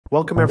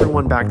Welcome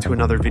everyone back to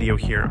another video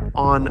here.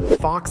 On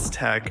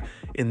Foxtecc,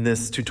 in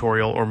this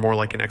tutorial, or more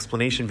like an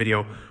explanation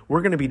video,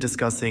 we're going to be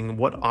discussing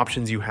what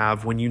options you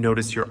have when you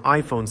notice your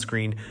iPhone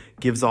screen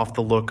gives off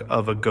the look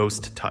of a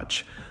ghost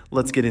touch.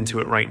 Let's get into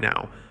it right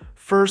now.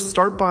 First,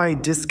 start by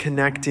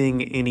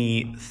disconnecting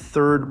any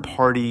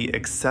third-party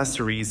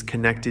accessories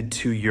connected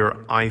to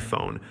your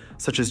iPhone,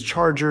 such as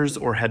chargers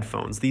or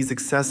headphones. These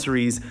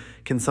accessories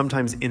can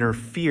sometimes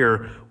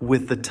interfere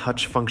with the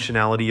touch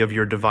functionality of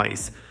your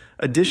device.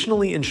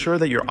 Additionally, ensure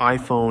that your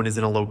iPhone is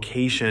in a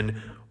location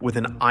with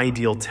an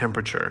ideal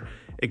temperature.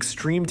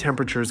 Extreme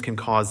temperatures can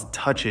cause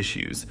touch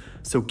issues,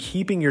 so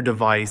keeping your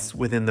device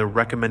within the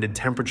recommended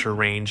temperature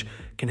range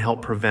can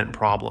help prevent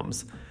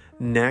problems.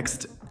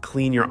 Next,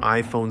 clean your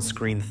iPhone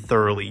screen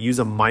thoroughly. Use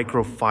a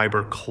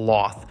microfiber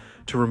cloth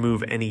to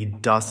remove any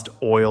dust,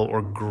 oil,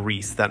 or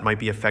grease that might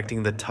be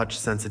affecting the touch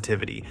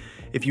sensitivity.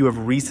 If you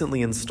have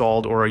recently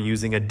installed or are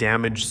using a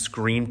damaged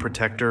screen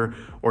protector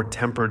or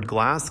tempered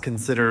glass,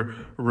 consider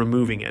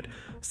removing it.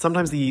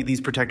 Sometimes these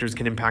protectors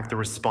can impact the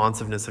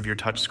responsiveness of your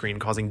touchscreen,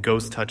 causing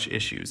ghost touch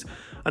issues.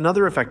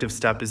 Another effective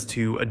step is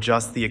to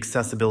adjust the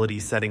accessibility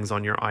settings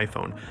on your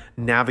iPhone.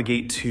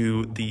 Navigate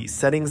to the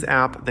Settings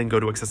app, then go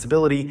to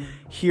Accessibility.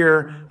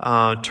 Here,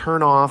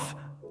 turn off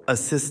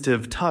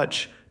Assistive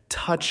Touch,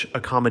 touch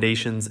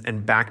accommodations,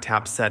 and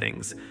backtap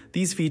settings.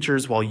 These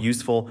features, while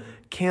useful,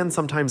 can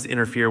sometimes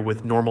interfere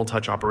with normal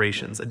touch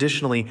operations.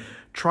 Additionally,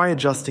 try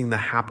adjusting the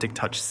haptic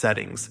touch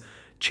settings.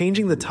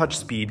 Changing the touch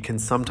speed can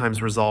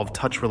sometimes resolve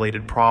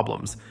touch-related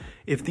problems.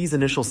 If these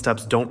initial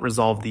steps don't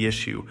resolve the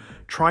issue,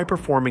 try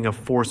performing a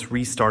force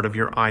restart of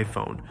your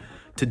iPhone.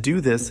 To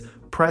do this,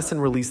 press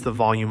and release the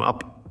volume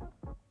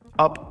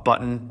up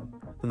button,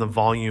 then the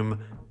volume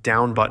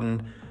down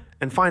button,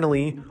 and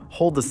finally,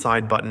 hold the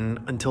side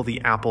button until the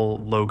Apple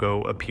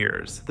logo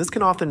appears. This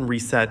can often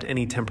reset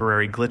any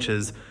temporary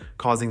glitches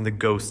causing the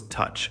ghost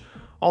touch.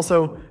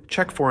 Also,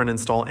 check for and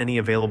install any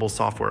available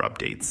software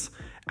updates.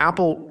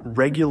 Apple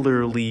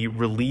regularly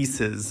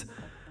releases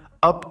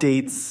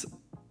updates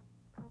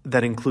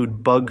that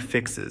include bug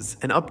fixes,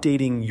 and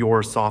updating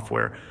your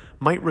software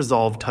might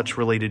resolve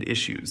touch-related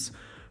issues.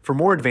 For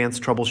more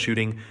advanced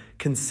troubleshooting,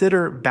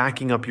 consider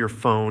backing up your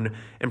phone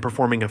and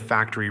performing a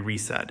factory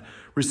reset.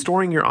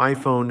 Restoring your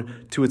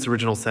iPhone to its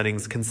original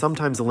settings can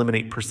sometimes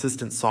eliminate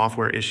persistent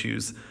software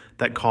issues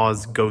that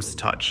cause ghost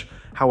touch.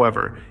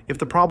 However, if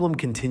the problem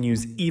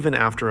continues even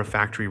after a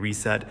factory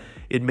reset,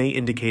 it may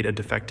indicate a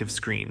defective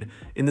screen.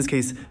 In this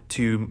case,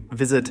 to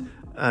visit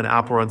an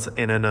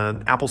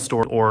Apple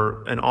store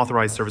or an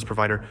authorized service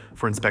provider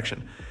for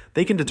inspection.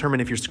 They can determine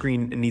if your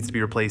screen needs to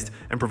be replaced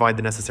and provide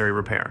the necessary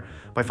repair.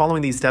 By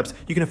following these steps,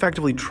 you can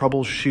effectively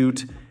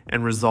troubleshoot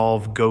and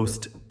resolve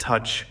ghost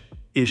touch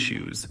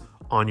issues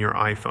on your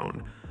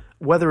iPhone.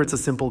 Whether it's a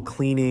simple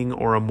cleaning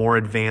or a more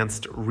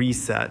advanced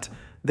reset,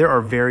 there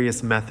are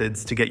various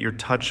methods to get your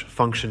touch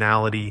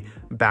functionality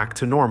back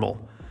to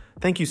normal.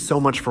 Thank you so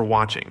much for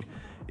watching.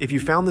 If you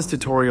found this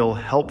tutorial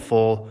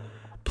helpful,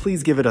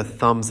 please give it a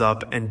thumbs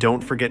up and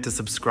don't forget to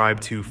subscribe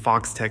to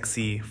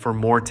Foxtecc for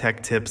more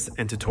tech tips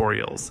and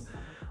tutorials.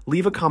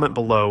 Leave a comment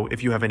below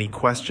if you have any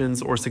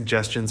questions or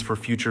suggestions for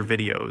future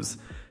videos.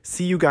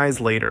 See you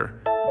guys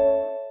later.